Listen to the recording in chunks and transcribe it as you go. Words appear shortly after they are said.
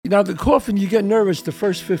Now, the coffin, you get nervous the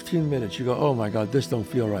first 15 minutes. You go, oh my God, this don't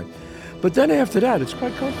feel right. But then after that, it's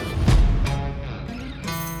quite comfortable.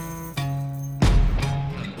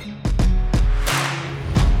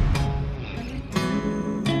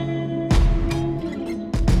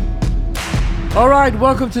 All right,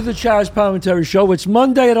 welcome to the Chazz Palminteri Show. It's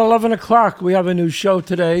Monday at 11 o'clock. We have a new show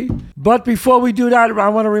today. But before we do that, I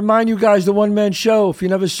want to remind you guys the one-man show. If you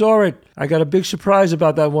never saw it, I got a big surprise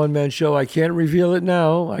about that one-man show. I can't reveal it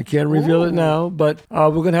now. But we're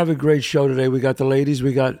going to have a great show today. We got the ladies.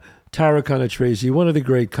 We got Tara Tracy, one of the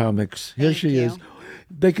great comics. Here she is.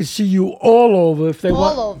 They can see you all over. If they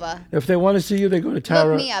If they want to see you, they go to Tara.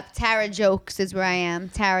 Look me up. Tara Jokes is where I am.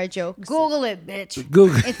 Tara Jokes. Google it, bitch.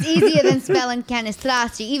 Google. It's easier than spelling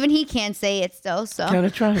Canistraci. Even he can't say it still. So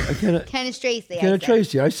Canistraci.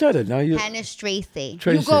 Canistraci. I said it. Now you. Canistraci.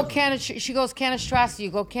 You go She goes Canistraci.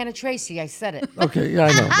 You go Canitraci. I said it. Okay, yeah,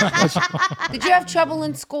 I know. Did you have trouble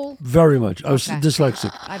in school? Very much. I was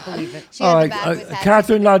dyslexic. I believe it. All right,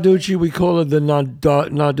 Catherine Narducci. We call her the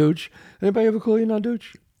Narducci. Anybody ever call you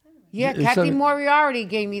Narducci? Yeah, Kathy Moriarty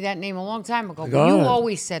gave me that name a long time ago. But you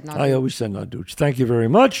always said Narducci. I always said Narducci. Thank you very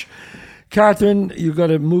much. Catherine, you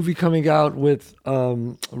got a movie coming out with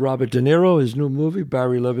Robert De Niro, his new movie,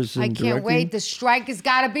 Barry Levinson I can't directing. wait. The strike has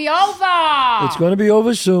got to be over. It's going to be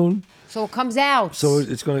over soon. So it comes out. So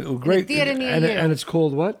it's going to go great. Theater near you. And it's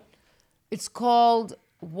called what? It's called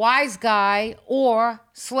Wise Guy /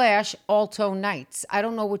 Alto Nights. I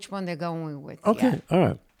don't know which one they're going with. Okay, yet. All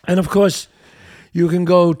right. And of course, you can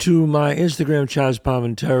go to my Instagram, Chazz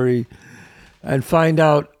Palminteri, and find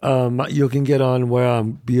out. You can get on where I'll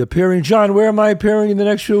be appearing. John, where am I appearing in the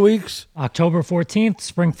next few weeks? October 14th,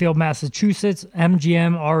 Springfield, Massachusetts,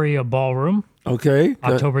 MGM Aria Ballroom. Okay.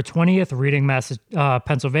 October 20th, Reading,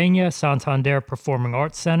 Pennsylvania, Santander Performing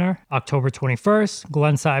Arts Center. October 21st,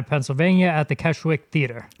 Glenside, Pennsylvania, at the Keswick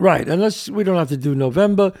Theater. Right, unless we don't have to do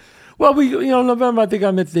November. Well, November. I think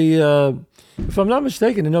I'm at the. If I'm not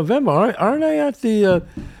mistaken, in November, aren't I at the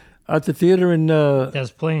theater in Des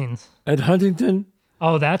Plaines at Huntington?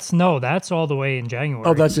 Oh, that's all the way in January.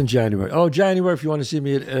 Oh, that's in January. Oh, January. If you want to see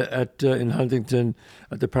me in Huntington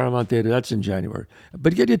at the Paramount Theater, that's in January.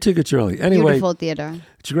 But get your tickets early. Anyway, Beautiful theater.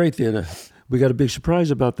 It's a great theater. We got a big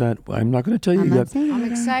surprise about that. I'm not going to tell you yet.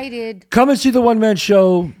 I'm excited. Come and see the One Man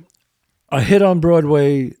Show, a hit on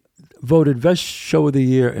Broadway. Voted best show of the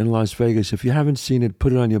year in Las Vegas. If you haven't seen it,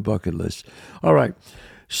 put it on your bucket list. All right.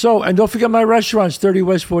 So, and don't forget my restaurants, 30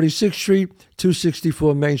 West 46th Street,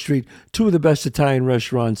 264 Main Street, two of the best Italian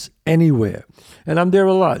restaurants anywhere. And I'm there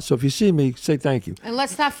a lot. So if you see me, say thank you. And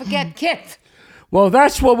let's not forget Kit. Well,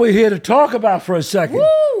 that's what we're here to talk about for a second.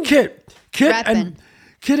 Woo! Kit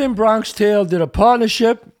and Bronx Tale did a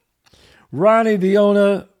partnership. Ronnie, the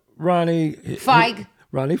owner, Ronnie Feig.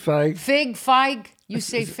 Feig. You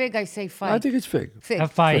say fig, I say Feig. I think it's Fig.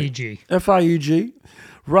 F-I-E-G. F-I-E-G.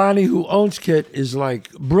 Ronnie, who owns Kit, is like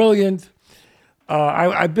brilliant.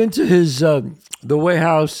 I've been to his the Way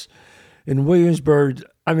House in Williamsburg.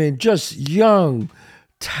 I mean, just young,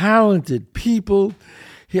 talented people.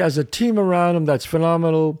 He has a team around him that's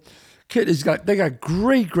phenomenal. Kit they got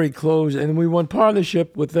great clothes, and we won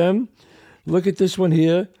partnership with them. Look at this one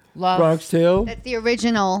here. Love. Bronx Tale. That's the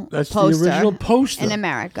original That's poster. the original poster. In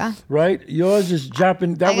America. Right? Yours is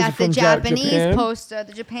Japan. That I was got from the Japanese Japan. poster,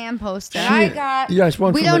 the Japan poster. I got... Yes,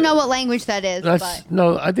 one We from don't know what language that is, but...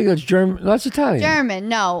 No, I think that's German. No, that's Italian. German,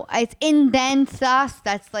 no. It's Indensas.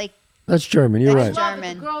 That's like... That's German. You're right.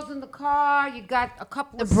 German. The girls in the car. You got a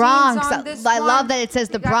couple The of Bronx. scenes on this I one. love that it says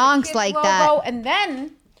You the got Bronx Kit like logo. that. And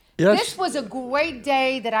then, Yes. this was a great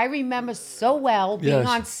day that I remember so well being Yes.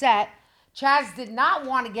 on set. Chazz did not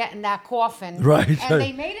want to get in that coffin. Right. And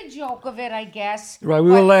they made a joke of it, I guess. Right, we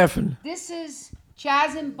were laughing. This is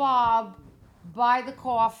Chazz and Bob by the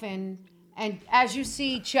coffin. And as you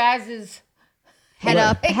see, Chazz is... Head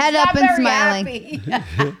up He's and not very smiling.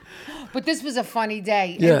 happy. But this was a funny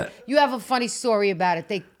day. And Yeah. you have a funny story about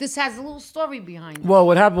it. This has a little story behind it. Well,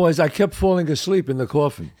 what happened was I kept falling asleep in the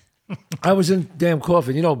coffin. I was in the damn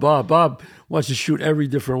coffin. You know, Bob. Bob wants to shoot every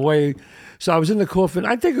different way. So I was in the coffin,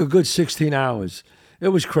 I think a good 16 hours. It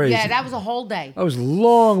was crazy. Yeah, that was a whole day. That was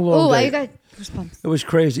long Ooh, day. I got goosebumps. It was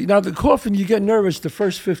crazy. Now, the coffin, you get nervous the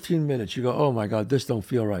first 15 minutes. You go, oh, my God, this don't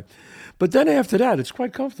feel right. But then after that, it's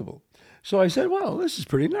quite comfortable. So I said, well, this is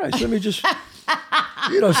pretty nice. Let me just, so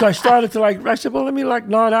I started to I said, well, let me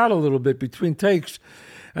nod out a little bit between takes.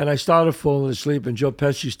 And I started falling asleep, and Joe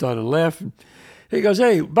Pesci started laughing. He goes,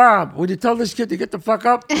 hey, Bob, would you tell this kid to get the fuck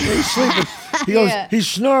up? He's sleeping. He goes, he's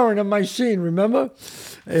snoring in my scene, remember?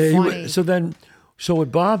 So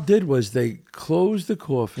what Bob did was they closed the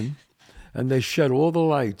coffin and they shut all the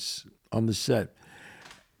lights on the set.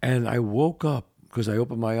 And I woke up because I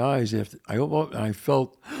opened my eyes after I opened up and I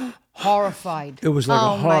felt Horrified. it was like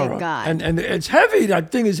Oh, a my horror. God. And it's heavy.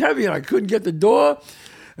 That thing is heavy, and I couldn't get the door.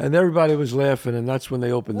 And everybody was laughing, and that's when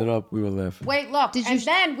they opened it up. We were laughing. Wait, look. And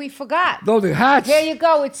then we forgot. No, the hats. There you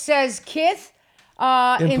go. It says Kith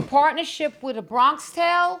in partnership with a Bronx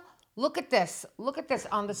Tale. Look at this. Look at this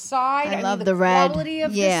on the side. I love mean, the red. quality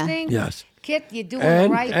of Yeah. this thing. Yes. Kith, you're doing And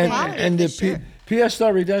the right and, thing. and the Piesta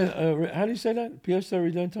Redento. How do you say that? Piesta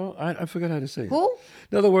Redento. I forgot how to say it. Who?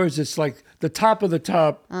 In other words, it's like the top of the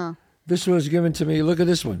top. This was given to me. Look at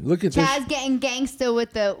this one. Look at Chaz this. getting gangster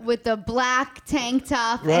with the black tank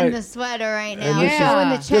top Right. and the sweater right And now. this is- Showing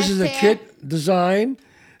the chest This is a hair. kit design,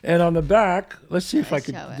 and on the back, let's see if I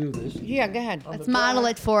could show it. do this. Yeah, go ahead. Let's model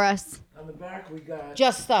it for us. On the back, we got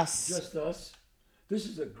Just us. just us. This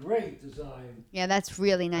is a great design. Yeah, that's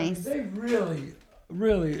really I mean, nice. they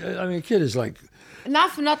really. I mean, kid is like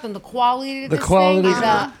Not for nothing. The quality of the this quality. thing is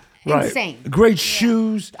Right. insane. Great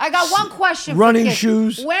shoes. I got one question. Running for Kith.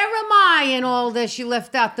 shoes. Where am I in all this? You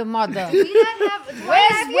left out the mother. Do I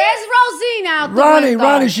have Where's Rosine out the Ronnie,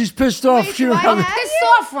 window? she's pissed off. Wait, She do don't I have have- Pissed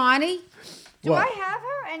off, Ronnie. Do What? I have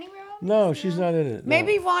her anywhere else? No, she's not in it. No.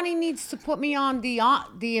 Maybe Ronnie needs to put me on the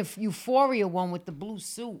Euphoria one with the blue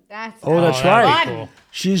suit. That's Oh, that's that'd be right. cool.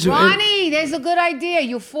 She's Ronnie, there's a good idea.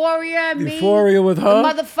 Euphoria, me. Euphoria with her? The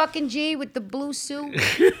motherfucking G with the blue suit.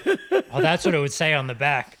 Oh, that's what it would say on the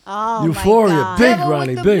back. Oh Euphoria, my God. big Devil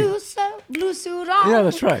Ronnie, with the big. blue suit on. Yeah,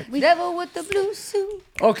 that's right. Devil with the blue suit.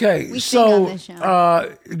 Okay, We sing so on this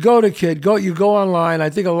show. go to Kid. You go online. I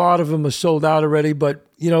think a lot of them are sold out already, but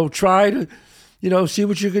try to see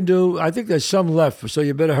what you can do. I think there's some left, so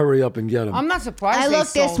you better hurry up and get them. I'm not surprised. I they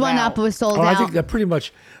looked this sold one out. up. It was sold I out. think they're pretty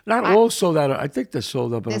much not all sold out. I think they're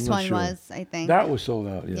sold out, but This I'm not one sure. was, I think. That was sold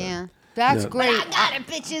out. Yeah. Yeah. That's Yeah. great. I got it,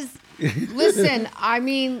 bitches. Listen, I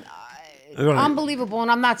mean, Right. unbelievable, and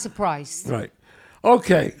I'm not surprised. Right.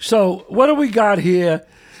 Okay. So what do we got here?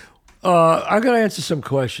 I'm going to answer some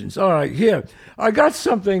questions. All right. Here, I got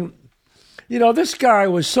something. This guy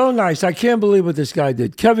was so nice. I can't believe what this guy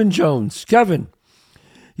did. Kevin Jones. Kevin,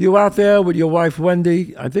 you out there with your wife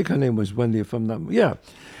Wendy? I think her name was Wendy, if I'm not. Yeah.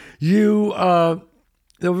 You.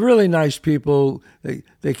 They're really nice people.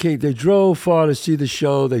 They came. They drove far to see the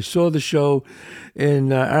show. They saw the show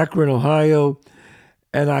in Akron, Ohio,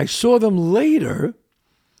 and I saw them later.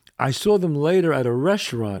 At a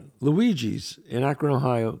restaurant, Luigi's in Akron,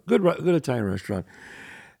 Ohio. Good Italian restaurant.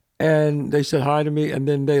 And they said hi to me, and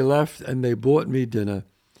then they left, and they bought me dinner.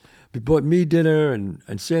 They bought me dinner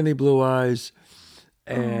and Sandy Blue Eyes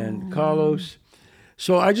and Carlos.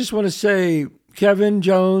 So I just want to say, Kevin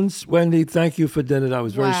Jones, Wendy, thank you for dinner. That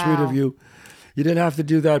was very sweet of Wow. you. You didn't have to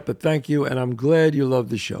do that, but thank you, and I'm glad you love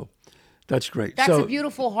the show. That's great. That's so, a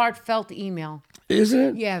beautiful, heartfelt email. isn't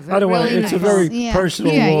it? Yeah, I don't want. really It's a nice. very Yeah.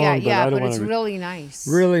 personal, Yeah, long, yeah, yeah, but I don't but want it's to. really nice.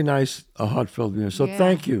 Really nice, a heartfelt dinner. So Yeah.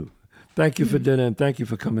 thank you. Thank you for dinner, and thank you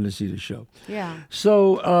for coming to see the show. Yeah.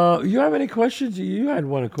 So, you have any questions? You had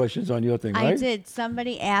one of the questions on your thing, right? I did.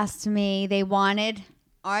 Somebody asked me, they wanted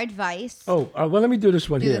our advice. Oh, well, let me do this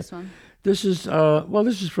one Do here. this one. This is,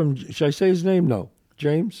 this is from, should I say his name? No.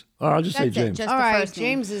 James? I'll just say That's it. James. Just All the right, first name.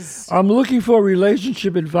 James is. I'm looking for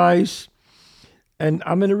relationship advice, and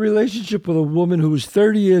I'm in a relationship with a woman who is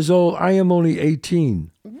 30 years old. I am only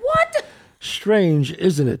 18. What? Strange,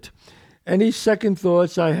 isn't it? Any second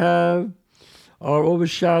thoughts I have are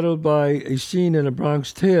overshadowed by a scene in A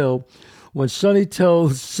Bronx Tale when Sonny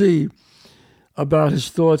tells C about his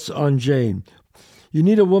thoughts on Jane. You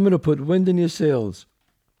need a woman to put wind in your sails.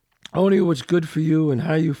 Only what's good for you and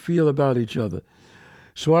how you feel about each other.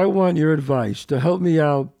 So I want your advice to help me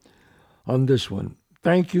out on this one.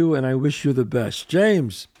 Thank you, and I wish you the best.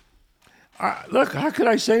 James, look, how could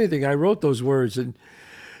I say anything? I wrote those words, and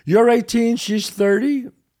you're 18, she's 30.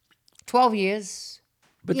 12 years.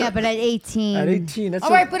 But Yeah, but at 18. at 18, that's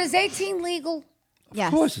All right, but is 18 legal? Yes.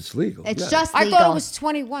 of course it's legal. It's yeah. just I legal. thought it was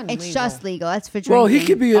 21. It's legal. just legal. That's for drinking. Well, he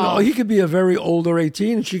could be he could be a very older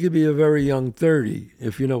 18, and she could be a very young 30.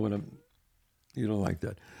 If you know what you don't like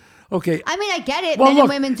that. Okay. I mean, I get it. Well, Men look, and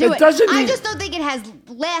women do it it. doesn't I mean- just don't think it has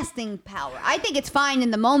lasting power. I think it's fine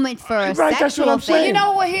in the moment for a Right, that's sexual what I'm thing. saying. You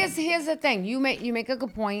know what? Here's the thing. You make a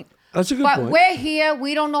good point. That's a good but point. we're here.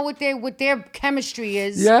 We don't know what their chemistry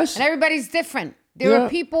is. Yes. And everybody's different. There Yeah. are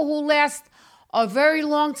people who last a very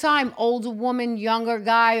long time. Older woman, younger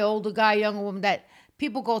guy, older guy, younger woman. That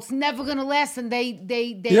people go, it's never gonna last, and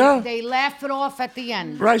Yeah. they laugh it off at the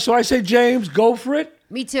end. Right. So I say, James, go for it.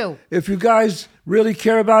 Me too. If you guys really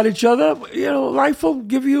care about each other, life will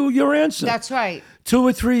give you your answer. That's right. 2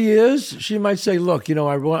 or 3 years, she might say, look,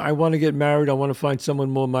 I want to get married. I want to find someone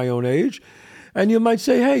more my own age. And you might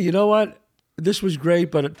say, hey, you know what? this was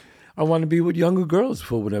great, but I want to be with younger girls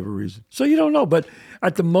for whatever reason. So you don't know. But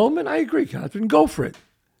at the moment, I agree, Catherine. Go for it.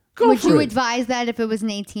 Go Would for you it. advise that if it was an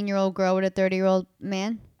 18-year-old girl with a 30-year-old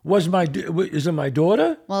man? Is it my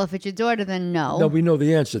daughter? Well, if it's your daughter, then no. No, we know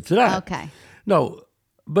the answer to that. Okay. No,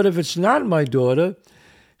 but if it's not my daughter,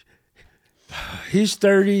 he's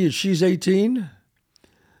 30 and she's 18.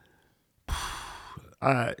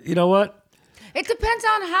 You know what? It depends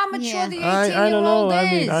on how mature Yeah. the 18-year-old I don't know. is.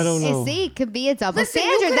 I mean, I don't know. See, it could be a double Listen, you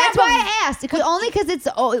standard. could That's have why I asked. Only because it's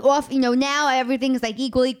off. Now everything is like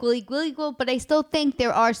equal. But I still think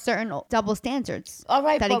there are certain double standards. All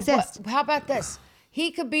right, that but exist. how about this?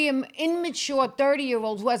 He could be an immature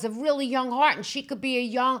 30-year-old who has a really young heart, and she could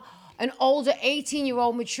be an older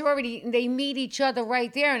 18-year-old maturity, and they meet each other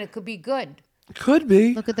right there, and it could be good. Could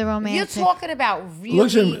be. Look at the You're romantic. talking about really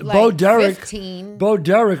Listen, like Bo Derek. 15. Bo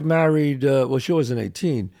Derek married. Well, she wasn't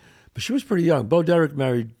 18, but she was pretty young. Bo Derek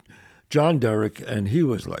married John Derek, and he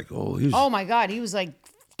was like, Oh my God, he was like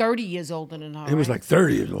 30 years older than her. he was right? like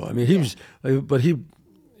 30 years old. I mean, he was, but he,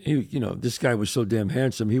 this guy was so damn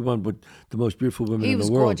handsome. He won with the most beautiful women He in was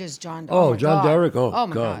the world. gorgeous, John. Oh, my John God. Derek. Oh,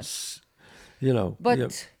 my God. God.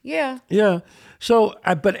 But yeah. Yeah. So,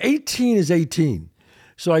 but 18 is 18.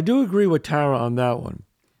 So I do agree with Tara on that one.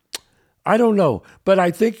 I don't know, but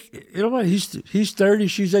I think you know what? He's 30,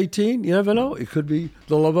 she's 18. You never know. It could be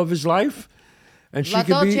the love of his life, and she La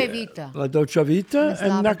could be Dolce Vita. La Dolce Vita, Miss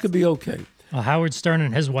and that could be okay. Howard Stern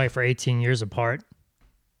and his wife are 18 years apart.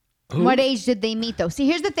 What age did they meet, though? See,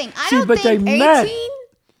 here's the thing. I See, don't but think they met. 18?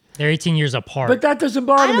 They're 18 years apart. But that doesn't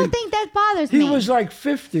bother I me. don't think that bothers He me. was like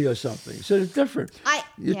 50 or something, so it's different.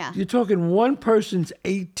 You're talking one person's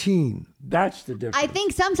 18. That's the difference. I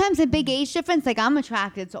think sometimes a big age difference. Like I'm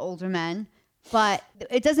attracted to older men, but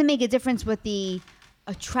it doesn't make a difference what the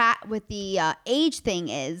age thing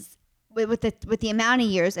is. With the amount of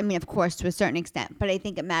years, I mean, of course, to a certain extent, but I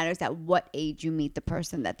think it matters at what age you meet the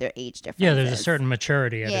person that their age difference. Yeah, there's a is. certain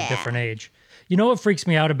maturity at Yeah. a different age. You know what freaks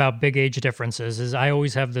me out about big age differences is I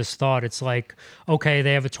always have this thought. It's like, okay,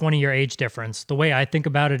 they have a 20-year age difference. The way I think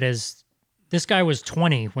about it is this guy was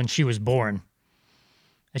 20 when she was born.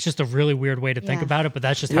 It's just a really weird way to think Yeah. about it, but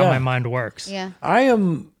that's just how Yeah. my mind works. Yeah. I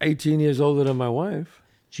am 18 years older than my wife.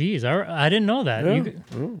 Jeez, I didn't know that.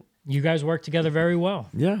 Yeah. You guys work together very well.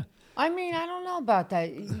 Yeah. I mean, I don't know about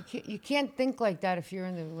that. You can't think like that if you're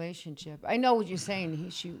in the relationship. I know what you're saying.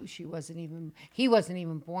 He wasn't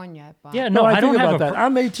even born yet. But Yeah, No, no, I I don't think have about a that.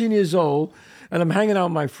 I'm 18 years old, and I'm hanging out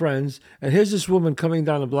with my friends, and here's this woman coming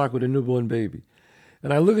down the block with a newborn baby.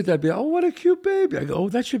 And I look at that baby, oh, what a cute baby. I go, oh,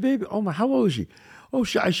 that's your baby? Oh, my, how old is she? Oh,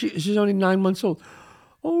 she's only 9 months old.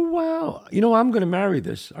 Oh, wow. I'm going to marry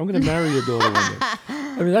this. I'm going to marry your daughter one day.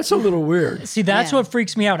 I mean, that's a little weird. See, that's Yeah. what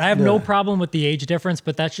freaks me out. I have no problem with the age difference,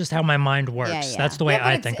 but that's just how my mind works. Yeah. That's the way Yeah, but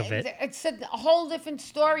I it's- think of it. It's a whole different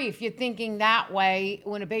story if you're thinking that way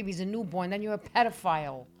when a baby's a newborn. Then you're a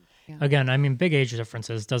pedophile. Again, I mean, big age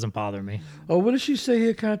differences doesn't bother me. Oh, what does she say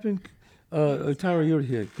here, Catherine? Tara, you're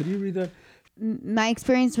here. Could you read that? My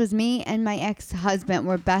experience was me and my ex-husband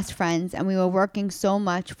were best friends, and we were working so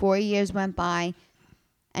much. 4 years went by,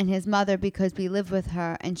 and his mother, because we live with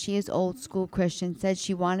her, and she is old school Christian, said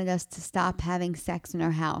she wanted us to stop having sex in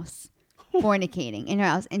her house, fornicating in her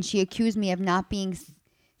house, and she accused me of not being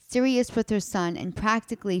serious with her son and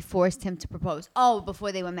practically forced him to propose. Oh,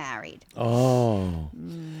 before they were married. Oh.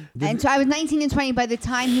 And so I was 19 and 20. By the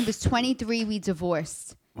time he was 23, we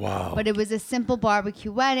divorced. Wow. But it was a simple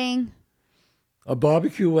barbecue wedding. A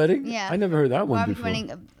barbecue wedding? Yeah. I never heard that one Barbecue before.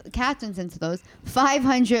 wedding. Catherine's into those.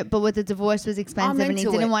 $500, but with the divorce was expensive, and he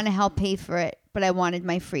into didn't it. want to help pay for it. But I wanted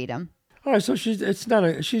my freedom. All right, so she's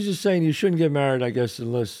just saying you shouldn't get married, I guess,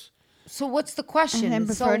 unless. So what's the question? And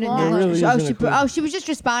It's so preferred a long. There really natural. isn't a question. She was just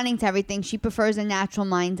responding to everything. She prefers a natural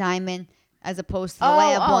mine diamond as opposed to the Oh,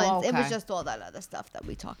 layup oh, ones. It was okay. just all that other stuff that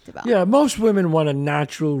we talked about. Yeah, most women want a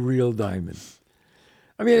natural, real diamond.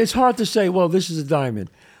 I mean, it's hard to say, well, this is a diamond.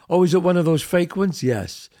 Oh, is it one of those fake ones?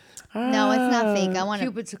 Yes. No, it's not fake. I want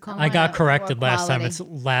Cupid's a con. I got corrected more last time. quality. It's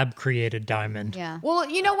lab created diamond. Yeah. Well,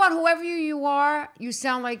 you know what? Whoever you are, you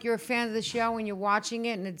sound like you're a fan of the show and you're watching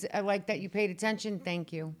it, and I like that you paid attention.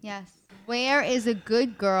 Thank you. Yes. Where is a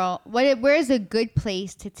good girl? Where is a good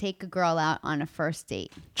place to take a girl out on a first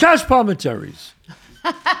date? Chazz Palminteri's.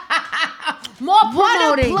 More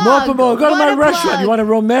promoting. plug. More promote. Go to What my a restaurant. plug. You want a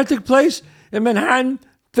romantic place in Manhattan?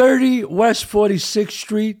 30 West 46th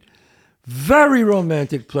Street. Very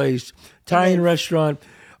romantic place. Italian restaurant.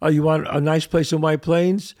 You want a nice place in White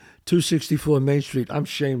Plains? 264 Main Street. I'm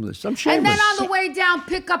shameless. I'm shameless. And then on the way down,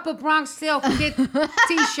 pick up a Bronx Tale Kit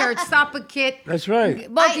T-shirt. Stop a kit. That's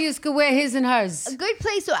right. Both of you could wear his and hers. A good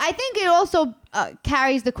place. So I think it also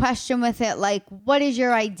carries the question with it, like, what is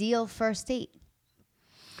your ideal first date?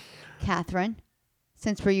 Catherine,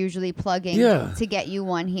 since we're usually plugging to get you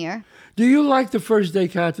one here. Do you like the first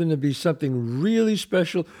date, Catherine, to be something really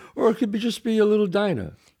special, or it could just be a little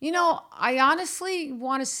diner? You know, I honestly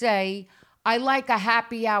want to say I like a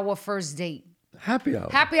happy hour first date. Happy hour.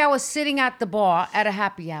 Happy hour sitting at the bar at a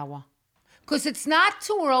happy hour. Because it's not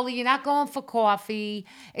too early. You're not going for coffee.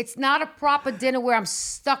 It's not a proper dinner where I'm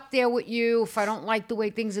stuck there with you if I don't like the way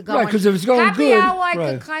things are going. Right, because if it's going happy good. Happy hour, I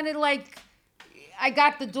could kind of like, I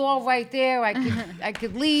got the door right there. I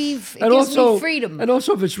could leave. It gives me freedom. And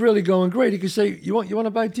also, if it's really going great, you can say, you want to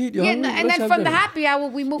buy tea? Yeah, and then from the happy hour,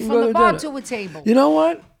 we move from the bar to a table. You know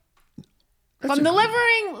what? From the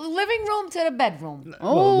living room to the bedroom.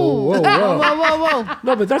 Oh, whoa.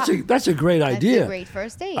 No, but that's a great idea. That's a great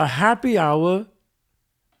first date. A happy hour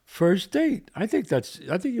first date. I think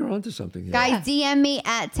you're onto something here. Guys, DM me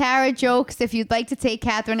at Tara Jokes if you'd like to take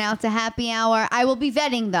Catherine out to happy hour. I will be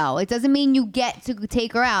vetting, though. It doesn't mean you get to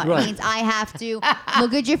take her out. Right. It means I have to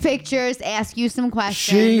look at your pictures, ask you some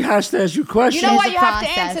questions. She has to ask you questions. You know what? It's a You have to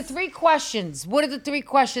process. answer 3 questions. What are the 3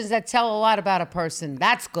 questions that tell a lot about a person?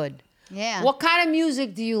 That's good. Yeah. What kind of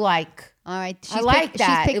music do you like? All right. I like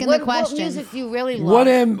that. She's picking what, the questions. What music do you really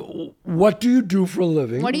love? What do you do for a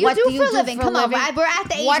living? What do you do for a living? Come on, we're at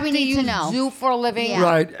the age we need to know. What do you do for a living? Yeah.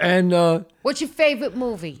 Right, and What's your favorite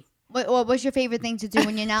movie? What's your favorite thing to do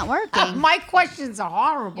when you're not working? My questions are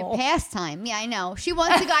horrible. Pastime. Yeah, I know. She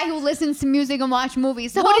wants a guy who listens to music and watch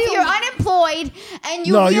movies. So What do if you- you're unemployed and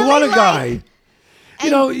you no, really you want a like, guy. You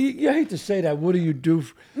know, you hate to say that. What do you do?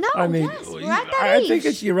 No, I mean, yes, we're at that I think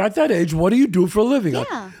age. you're at that age. What do you do for a living?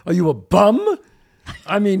 Yeah. Are you a bum?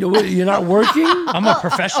 I mean, you're not working. I'm a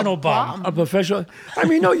professional bum. A professional. I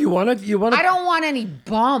mean, no. You want I to. don't want any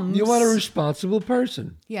bums. You want a responsible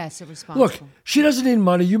person. Yes, a responsible. Look, she doesn't need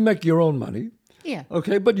money. You make your own money. Yeah.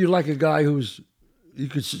 Okay, but you like a guy who's,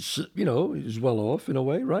 is well off in a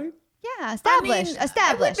way, right? Yeah, established.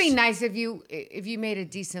 It would be nice if you made a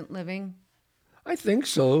decent living. I think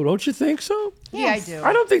so. Don't you think so? Yes. Yeah, I do.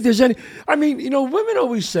 I don't think there's any. I mean, women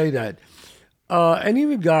always say that. And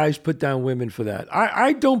even guys put down women for that.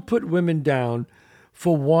 I don't put women down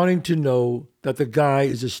for wanting to know that the guy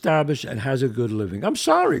is established and has a good living. I'm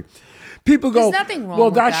sorry. People go, There's nothing wrong well,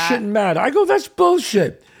 with that that. shouldn't matter. I go, that's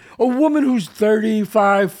bullshit. A woman who's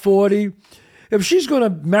 35, 40, if she's going to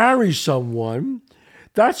marry someone,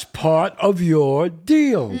 that's part of your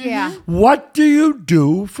deal. Yeah. What do you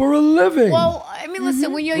do for a living? Well, I mean,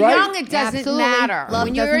 listen, when you're Right? young, it doesn't Absolutely. matter. Love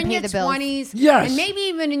When you're doesn't in pay your the bills. 20s, Yes. and maybe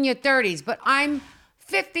even in your 30s, but I'm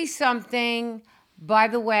 50-something, by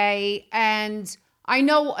the way, and I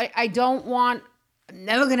know I don't want, I'm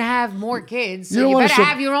never going to have more kids, so you wanna better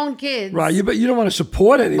have your own kids. Right, you don't want to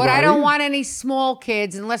support anybody. But I don't want any small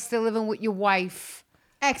kids unless they're living with your wife,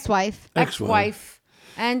 Ex-wife. ex-wife.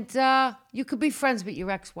 And you could be friends with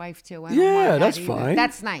your ex-wife, too. I don't Yeah, mind that that's either. fine.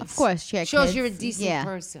 That's nice. Of course, she had Shows kids. you're a decent Yeah.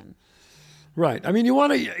 person. Right. I mean, you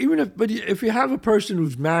want to, but if you have a person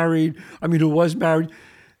who's married, who was married,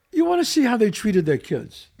 you want to see how they treated their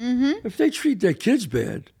kids. Mm-hmm. If they treat their kids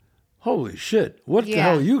bad, holy shit, what the Yeah.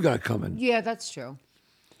 hell you got coming? Yeah, that's true.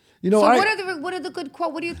 So what are the good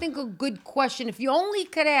what do you think a good question if you only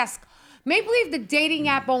could ask? Maybe if the dating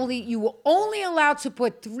app you were only allowed to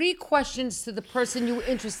put 3 questions to the person you were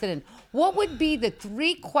interested in. What would be the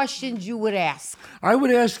 3 questions you would ask? I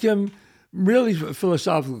would ask him really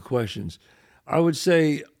philosophical questions. I would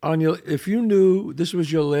say, if you knew this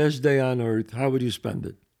was your last day on earth, how would you spend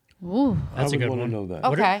it? Ooh. That's I a good would one. want to know that.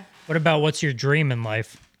 Okay. What about what's your dream in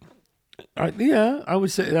life? I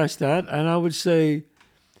would say that's that. And I would say,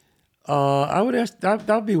 I would ask, that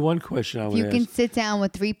would be one question I would If you ask. can sit down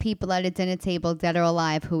with 3 people at a dinner table, dead or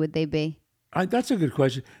alive, who would they be? That's a good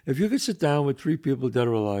question. If you could sit down with 3 people, dead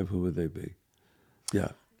or alive, who would they be? Yeah.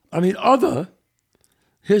 I mean,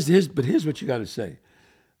 here's what you got to say.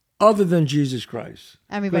 Other than Jesus Christ.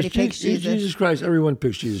 Everybody Because picks Jesus. Jesus Christ, everyone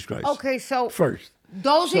picks Jesus Christ. Okay, so First.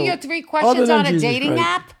 those are So, your 3 other questions than on a Jesus dating Christ.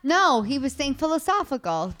 app? No, he was saying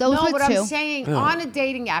philosophical. Those No, were but 2. I'm saying on a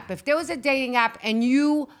dating app, if there was a dating app and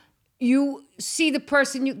you see the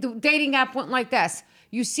person, the dating app went like this.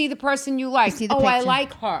 You see the person you like. see the I picture.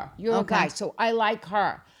 like her. You're Okay. a guy, so I like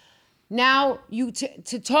her. Now,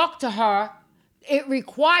 to talk to her, it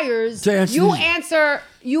requires To answer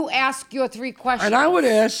you ask your 3 questions. And I would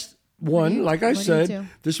ask one, like I what do you said, do?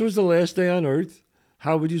 this was the last day on earth.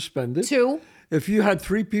 How would you spend it? 2. If you had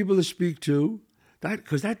 3 people to speak to,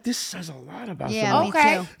 This says a lot about Yeah, someone. me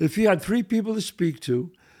Okay. too. If you had 3 people to speak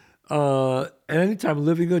to, at any time,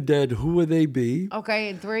 living or dead, who would they be? Okay,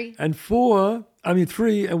 and 3. And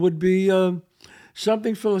 3, it would be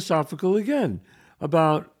something philosophical again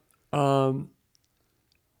about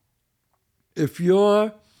if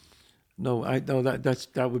you're. No, I know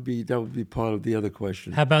that would be part of the other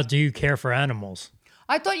question. How about do you care for animals?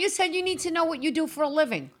 I thought you said you need to know what you do for a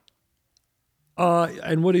living.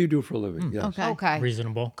 And what do you do for a living? Yes. Okay. Okay.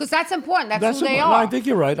 Reasonable. Because that's important. That's who they important. are. No, I think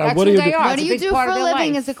you're right. That's What who do you they do? are. What It's do a you big do part for of a their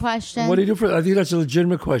living life. is a question. What do you do for? I think that's a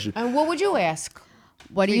legitimate question. And what would you ask?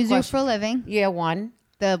 What do Three you do questions. for a living? Yeah, 1.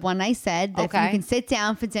 The one I said. That If Okay. you can sit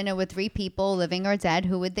down for dinner with 3 people, living or dead,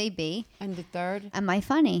 who would they be? And the 3rd? Am I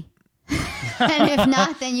funny? And if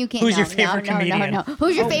not, then you can't. Who's no, your favorite no, comedian? No.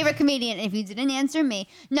 Who's your favorite comedian? If you didn't answer me,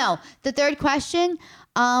 no. The 3rd question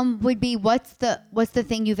would be what's the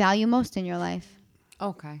thing you value most in your life?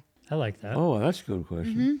 Okay. I like that. Oh, that's a good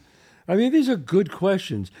question. Mm-hmm. I mean, these are good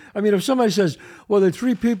questions. I mean, if somebody says, well, the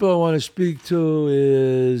 3 people I want to speak to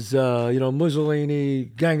is,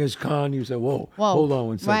 Mussolini, Genghis Khan, you say, whoa, hold on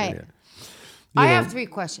one second right. here. I have 3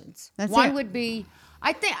 questions. That's One it. would be,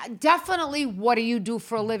 I think definitely, what do you do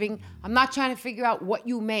for a living? I'm not trying to figure out what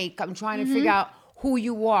you make. I'm trying to figure out who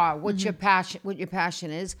you are, what your passion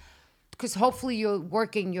is, because hopefully you're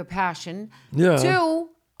working your passion. Yeah. 2,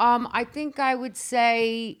 I think I would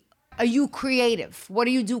say, are you creative? What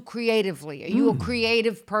do you do creatively? Are you a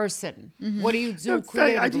creative person? What do you do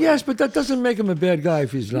creatively? Yes, but that doesn't make him a bad guy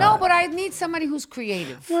if he's not. No, but I need somebody who's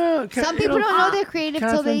creative. Well, Some people don't know they're creative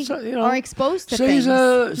till they are exposed to things.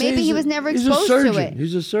 Maybe he was never exposed to it.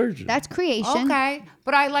 He's a surgeon. That's creation. Okay,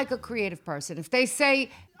 but I like a creative person. If they say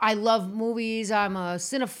I love movies, I'm a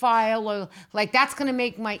cinephile, or like that's gonna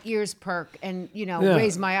make my ears perk and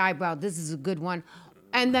raise my eyebrow. This is a good one.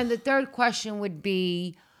 And then the 3rd question would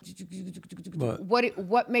be,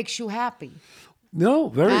 what makes you happy? No,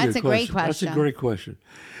 very That's good a great That's a question. great question.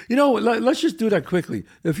 Let's just do that quickly.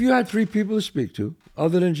 If you had 3 people to speak to,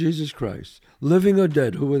 other than Jesus Christ, living or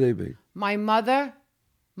dead, who would they be? My mother,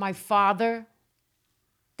 my father.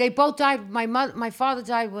 They both died. My father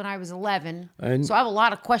died when I was 11, so I have a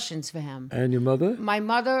lot of questions for him. And your mother? My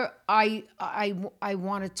mother, I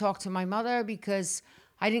want to talk to my mother because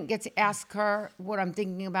I didn't get to ask her what I'm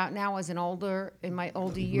thinking about now in my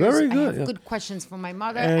older years. Very I good, have yeah. good questions for my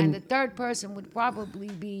mother. And- And the 3rd person would probably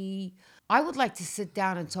be, I would like to sit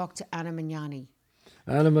down and talk to Anna Magnani.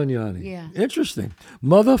 Anna Magnani. Yeah. Interesting.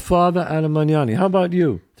 Mother, father, Anna Magnani. How about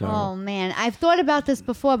you, Tara? Oh man, I've thought about this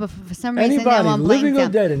before, but for some reason Anybody, now I'm living blanked or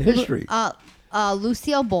out. dead in history?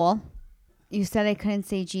 Lucille Ball. You said I couldn't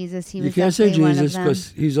say Jesus. He You was can't say definitely one of Jesus them.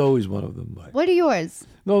 because he's always one of them. Mike. What are yours?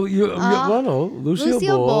 No,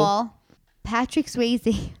 Lucille Ball. Patrick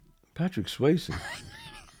Swayze. Patrick Swayze.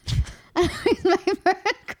 He's my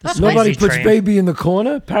first. Nobody Swayze puts train. baby in the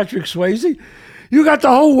corner. Patrick Swayze. You got the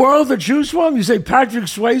whole world to choose from. You say Patrick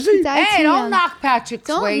Swayze. Hey, don't knock Patrick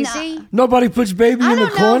Don't Swayze. knock- Nobody puts baby I in the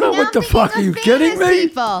don't know. corner. Now What I'm the thinking fuck? Are of you kidding famous me?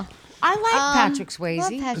 People. I like Patrick Swayze.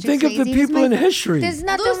 Love Patrick Think of Swayze. the He's people my- in history. There's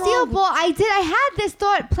nothing Lucille wrong. Ball. I had this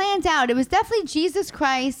thought planned out. It was definitely Jesus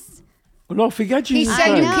Christ. No, forget He Jesus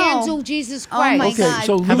said I you Christ. know. can't do Jesus Oh, my Christ. Okay, God.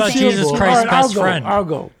 so How about Lucille Jesus Ball. Christ's All right, best friend? I'll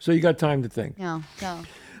go. So you got time to think. No, go.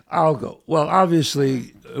 I'll go. Well,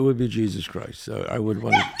 obviously, it would be Jesus Christ. So I would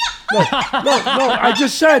want to. No. I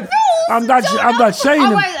just said I'm not saying.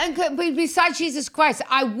 Oh, him. wait, and besides Jesus Christ,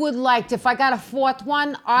 I would like to, if I got a 4th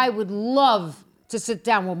one, I would love to sit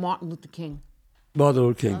down with Martin Luther King. Martin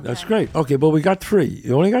Luther King. That's great. Okay, but we got 3.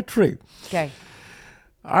 You only got 3. Okay.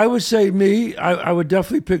 I would say I would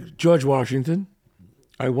definitely pick George Washington.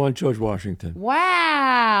 I want George Washington.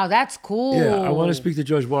 Wow, that's cool. Yeah, I want to speak to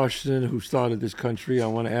George Washington, who started this country. I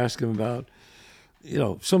want to ask him about,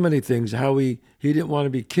 so many things. How he didn't want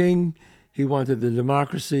to be king. He wanted the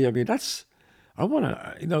democracy. I mean,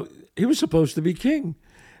 he was supposed to be king.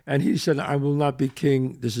 And he said, I will not be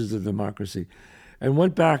king. This is the democracy. And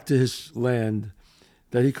went back to his land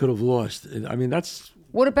that he could have lost. I mean, that's...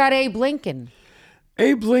 What about Abe Lincoln?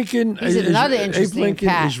 Abe Lincoln He's another interesting Abe Lincoln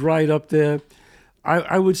cat. is right up there.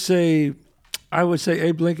 I would say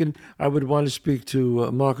Abe Lincoln. I would want to speak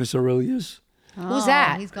to Marcus Aurelius. Who's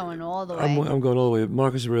that? He's going all the way. I'm going all the way.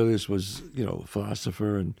 Marcus Aurelius was, a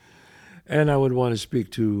philosopher, and I would want to speak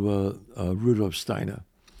to Rudolf Steiner.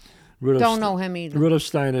 Don't know him either. Rudolf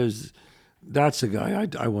Steiner that's a guy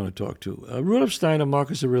I want to talk to. Rudolf Steiner,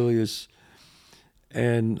 Marcus Aurelius,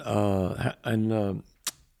 and who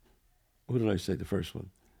did I say the first one?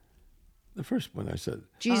 The first one I said.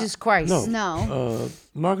 Jesus Christ. No. No.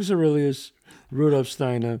 Marcus Aurelius, Rudolf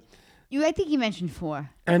Steiner, I think you mentioned 4.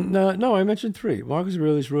 And no, I mentioned 3. Marcus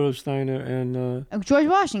Aurelius, Rudolf Steiner, and George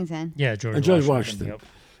Washington. Yeah, George George Washington. Washington. Yep.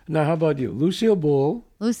 Now, how about you? Lucille Ball.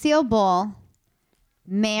 Lucille Ball.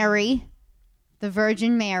 Mary. The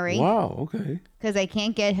Virgin Mary. Wow, okay. Because I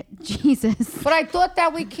can't get Jesus. But I thought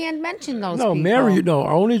that we can't mention those No, people. Mary, no,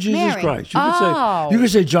 only Jesus Mary. Christ. Oh. You could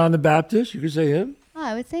say John the Baptist. You could say him. Oh,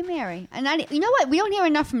 I would say Mary. And you know what? We don't hear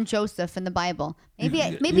enough from Joseph in the Bible. Maybe Yeah.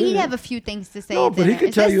 he'd have a few things to say. No, at but he dinner. could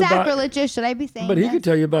Is tell this you about- sacrilegious? Should I be saying But he this? could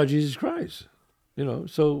tell you about Jesus Christ.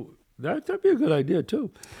 So that'd be a good idea too.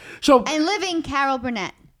 So And living Carol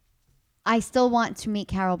Burnett. I still want to meet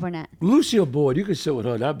Carol Burnett. Lucille Ball, you could sit with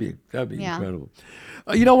her. That'd be Yeah. incredible.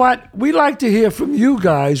 You know what? We like to hear from you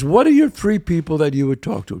guys. What are your 3 people that you would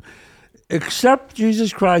talk to? Except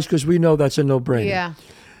Jesus Christ, because we know that's a no-brainer. Yeah.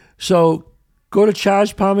 So go to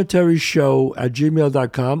Chazz Palminteri Show at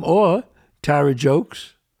gmail.com or Tara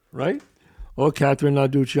Jokes, right? Or Catherine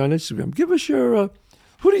Narducci on Instagram. Give us your,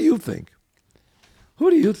 who do you think?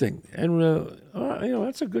 Who do you think? And,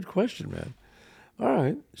 that's a good question, man. All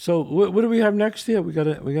right. So what do we have next here? We got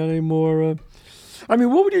any more? What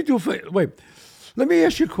would you do wait, let me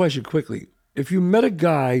ask you a question quickly. If you met a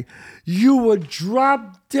guy you were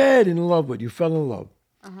drop dead in love with, you fell in love.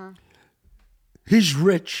 He's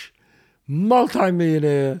rich,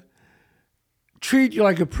 multimillionaire, treat you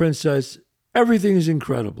like a princess. Everything is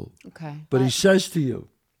incredible. Okay. But he says to you,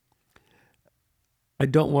 I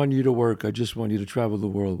don't want you to work. I just want you to travel the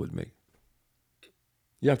world with me.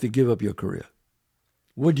 You have to give up your career.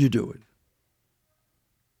 Would you do it?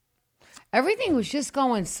 Everything was just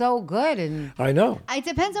going so good, and I know. It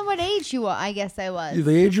depends on what age you are. I guess I was.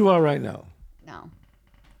 The age you are right now. No.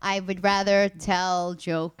 I would rather tell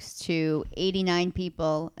jokes to 89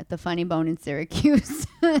 people at the Funny Bone in Syracuse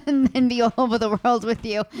and then be all over the world with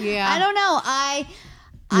you. Yeah. I don't know.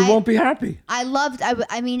 You won't be happy.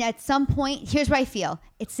 At some point, here's what I feel.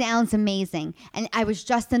 It sounds amazing. And I was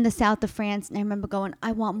just in the south of France, and I remember going,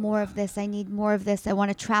 I want more of this. I need more of this. I want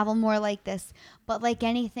to travel more like this. But like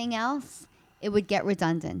anything else, it would get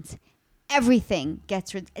redundant. Everything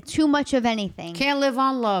gets too much of anything. can't live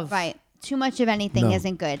on love. Right. Too much of anything No.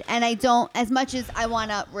 isn't good. And I don't, as much as I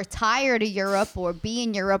want to retire to Europe or be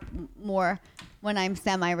in Europe more when I'm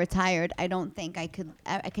semi-retired, I don't think I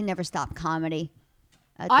can never stop comedy.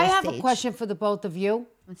 I have a question for the both of you.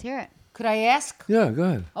 Let's hear it. Could I ask? Yeah, go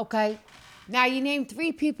ahead. Okay. Now, you named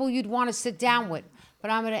 3 people you'd want to sit down with,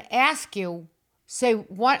 but I'm going to ask you, say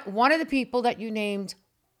one of the people that you named,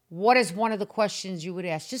 what is one of the questions you would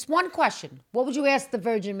ask? Just one question. What would you ask the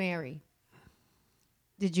Virgin Mary?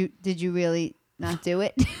 Did you really not do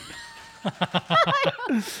it?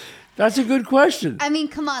 That's a good question. I mean,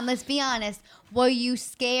 come on, let's be honest. Were you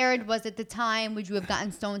scared? Was it the time? Would you have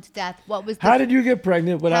gotten stoned to death? What was the How did you get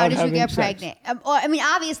pregnant without How did you having get sex? pregnant?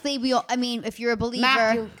 Obviously, if you're a believer,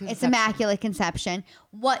 Immaculate it's conception. immaculate conception.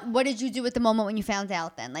 What did you do at the moment when you found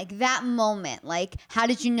out? Then, like that moment, like how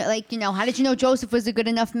did you know? How did you know Joseph was a good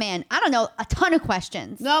enough man? I don't know. A ton of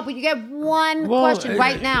questions. No, but you get one Well, question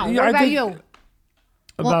right now. yeah, What I about think- you?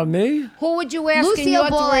 About me? Who would you ask in Lucille your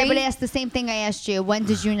Ball, I 3? would ask the same thing I asked you. When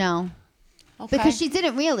did you know? Okay. Because she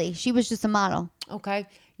didn't really. She was just a model. Okay.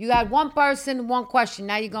 You got one person, one question.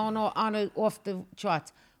 Now you're going off the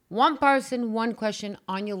charts. One person, one question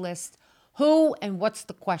on your list. Who and what's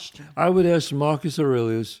the question? I would ask Marcus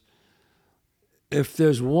Aurelius if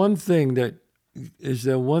there's one thing that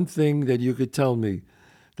you could tell me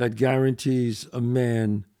that guarantees a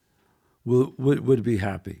man would be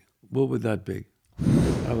happy? What would that be?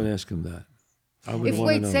 I would ask him that. I would want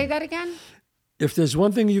to know. Say that again? If there's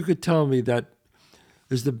one thing you could tell me that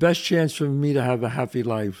is the best chance for me to have a happy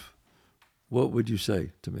life, what would you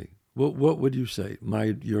say to me? What would you say?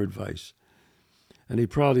 Your advice? And he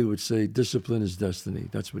probably would say, discipline is destiny.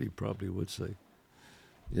 That's what he probably would say.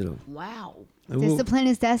 Wow. And Discipline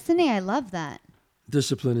is destiny. I love that.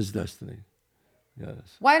 discipline is destiny.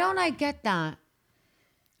 Yes. Why don't I get that?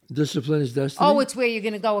 Discipline is destiny. Oh, it's where you're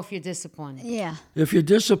going to go if you're disciplined. Yeah. If you're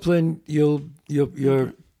disciplined, your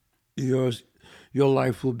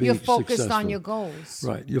life will be You're focused successful. on your goals.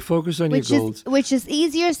 Right. You're focused on your goals. Which is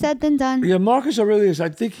easier said than done. Yeah, Marcus Aurelius, I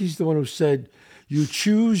think he's the one who said, you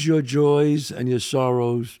choose your joys and your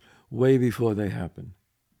sorrows way before they happen.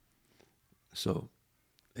 So,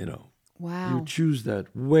 Wow. you choose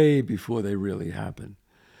that way before they really happen.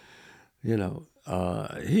 He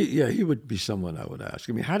would be someone I would ask.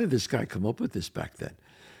 I mean, how did this guy come up with this back then?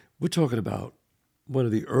 We're talking about one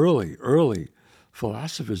of the early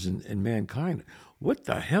philosophers in mankind. What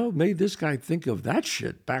the hell made this guy think of that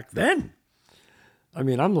shit back then? I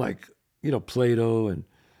mean, I'm like, Plato, and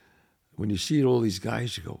when you see all these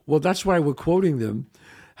guys, you go, well, that's why we're quoting them.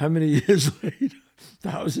 how many years later?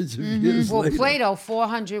 Thousands of years Well, later. Plato,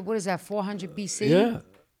 400. What is that? 400 BC. Yeah.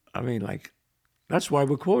 I mean, like, that's why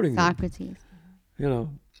we're quoting him. Socrates. You know,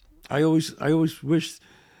 I always wish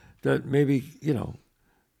that maybe,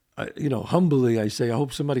 humbly I say, I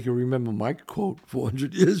hope somebody can remember my quote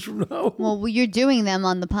 400 years from now. Well, you're doing them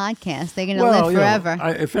on the podcast. They're going to live forever.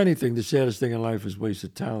 If anything, the saddest thing in life is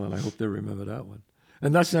wasted talent. I hope they remember that one.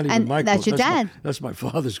 And that's not even And my that's quote. your dad. That's my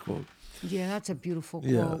father's quote. Yeah, that's a beautiful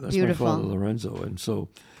quote. Yeah, that's Beautiful. my father, Lorenzo. And so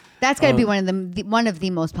That's got to be one of the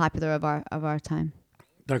most popular of our time.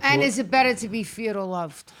 that And quote, is it better to be feared or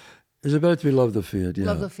loved? is it better to be loved or feared? Yeah.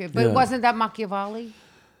 Loved or feared. But yeah. wasn't that Machiavelli?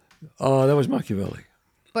 That was Machiavelli.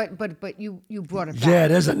 But you brought it back. Yeah,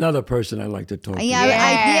 there's another person I like to talk to. Yeah,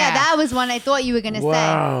 that was one I thought you were going to say.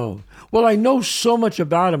 Wow. Well, I know so much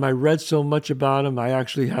about him. I read so much about him. I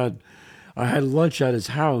actually had lunch at his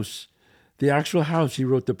house, the actual house he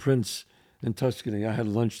wrote The Prince in Tuscany. I had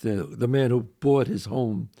lunch there. The man who bought his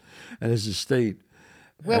home and his estate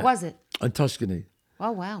Where was it? in Tuscany.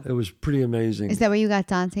 Oh, wow. It was pretty amazing. Is that where you got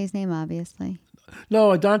Dante's name, obviously?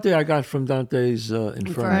 No, Dante I got from Dante's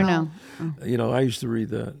Inferno. Inferno. I used to read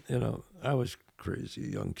that. I was crazy, a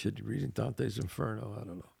young kid reading Dante's Inferno. I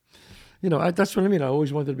don't know. That's what I mean. I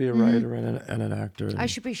always wanted to be a writer and an actor. I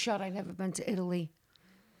should be shot. I've never been to Italy.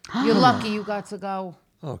 You're lucky you got to go.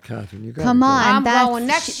 Oh, Catherine, you got Come on. I'm that's- going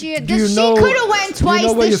next year. Do you This know? She could have went do you twice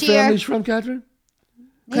know where this your year. family's from, Catherine?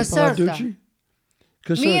 Caserta. Balducci?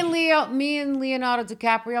 Caserta. Me and Leonardo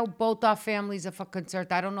DiCaprio, both our families are for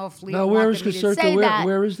Caserta. I don't know if Leo Now, where wanted is me to say Caserta? that.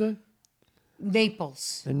 Where is that?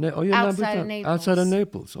 Naples. You're Outside of Naples. Outside of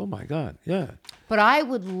Naples. Oh my God, yeah. But I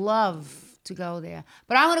would love to go there.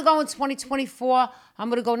 But I'm going to go in 2024. I'm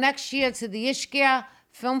going to go next year to the Ischia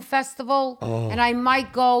Film Festival. Oh. And I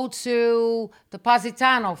might go to the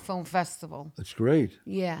Positano Film Festival. That's great.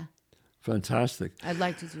 Yeah, Fantastic. I'd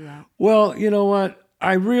like to do that. Well, you know what?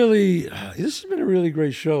 This has been a really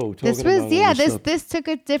great show. This talking was, about all yeah, this this stuff. this took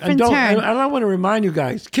a And different don't, turn. and I want to remind you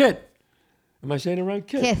guys, Kit. Am I saying it right?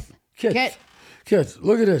 Kit. Kith. Kit.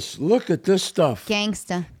 Look at this. Look at this stuff.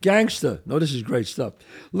 Gangsta. Gangster. No, this is great stuff.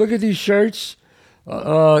 Look at these shirts.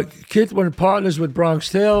 Kit went partners with Bronx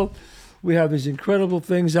Tale. We have these incredible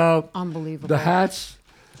things out. Unbelievable. The hats.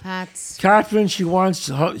 Hats. Catherine, she wants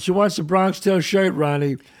a Bronx Tale shirt,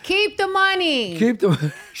 Ronnie. Keep the money.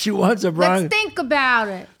 She wants a Bronx. Let's think about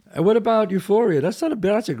it. And what about Euphoria? That's not a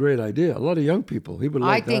bad. That's a great idea. A lot of young people. He would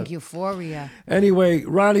like I think that. Euphoria. Anyway,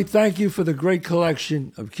 Ronnie, thank you for the great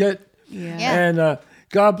collection of Kit. Yeah. Yeah. And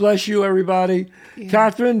God bless you, everybody.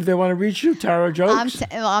 Catherine, if they want to reach you, Tara Jokes.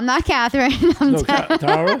 I'm not Catherine. I'm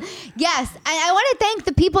Tara. Yes, I want to thank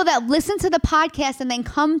the people that listen to the podcast and then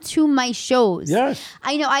come to my shows. Yes.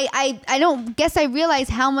 I know. I don't guess I realize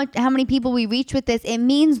how many people we reach with this. It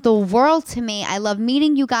means the world to me. I love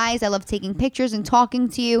meeting you guys. I love taking pictures and talking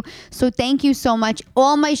to you. So thank you so much.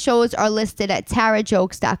 All my shows are listed at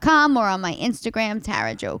tarajokes.com or on my Instagram,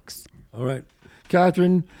 Tara Jokes. All right.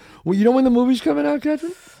 Catherine, well, you know when the movie's coming out,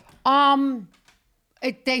 Catherine?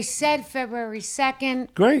 They said February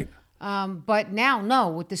 2nd. Great. But now, no,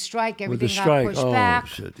 with the strike, everything With the strike. got pushed Oh, back.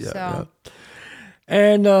 shit. Yeah, so. yeah.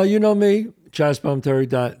 And you know me,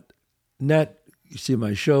 ChazzPalminteri.net. You see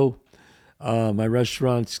my show, my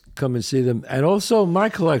restaurants. Come and see them. And also my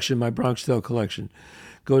collection, my Bronx Tale collection.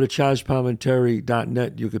 Go to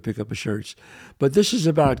ChazzPalminteri.net. You can pick up a shirts. But this is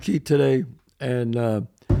about Keith today. And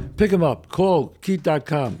pick them up. Call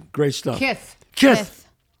Keith.com. Great stuff. Kith.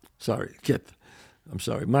 Sorry, Kith. I'm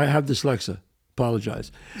sorry. I have dyslexia.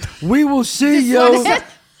 Apologize. We will see you.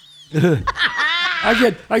 I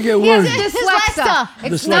get words. Dyslexa.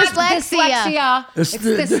 It's Dyslexia. not Dyslexia. dyslexia. It's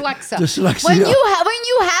dyslexia. Dyslexia. When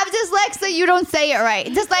you have dyslexia, you don't say it right.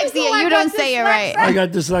 Dyslexia, you don't say it right. I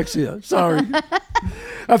got dyslexia. Sorry.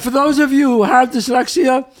 For those of you who have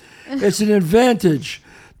dyslexia, it's an advantage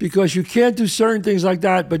because you can't do certain things like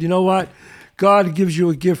that. But you know what? God gives you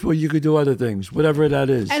a gift where you could do other things, whatever that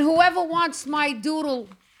is. And whoever wants my doodle,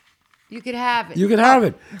 you could have it. You can have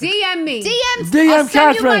it. DM me. DM I'll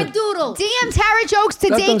send you my Catherine. doodle. DM Tara Jokes to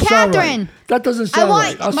That date doesn't sound Catherine. right. That doesn't sound want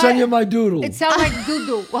right. I'll send you my doodle. It sounds like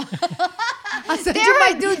doo-doo. I'll send you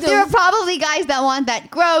my doo-doo. There are probably guys that want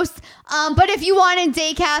that. Gross. But if you want to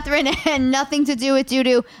date Catherine and nothing to do with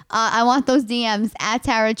doo-doo, I want those DMs at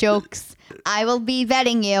Tara Jokes. I will be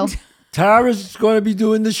vetting you. Tara's going to be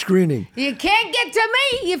doing the screening. You can't get to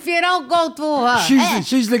me if you don't go through her.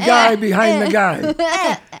 She's the guy behind the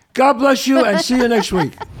guy. God bless you and see you next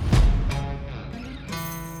week.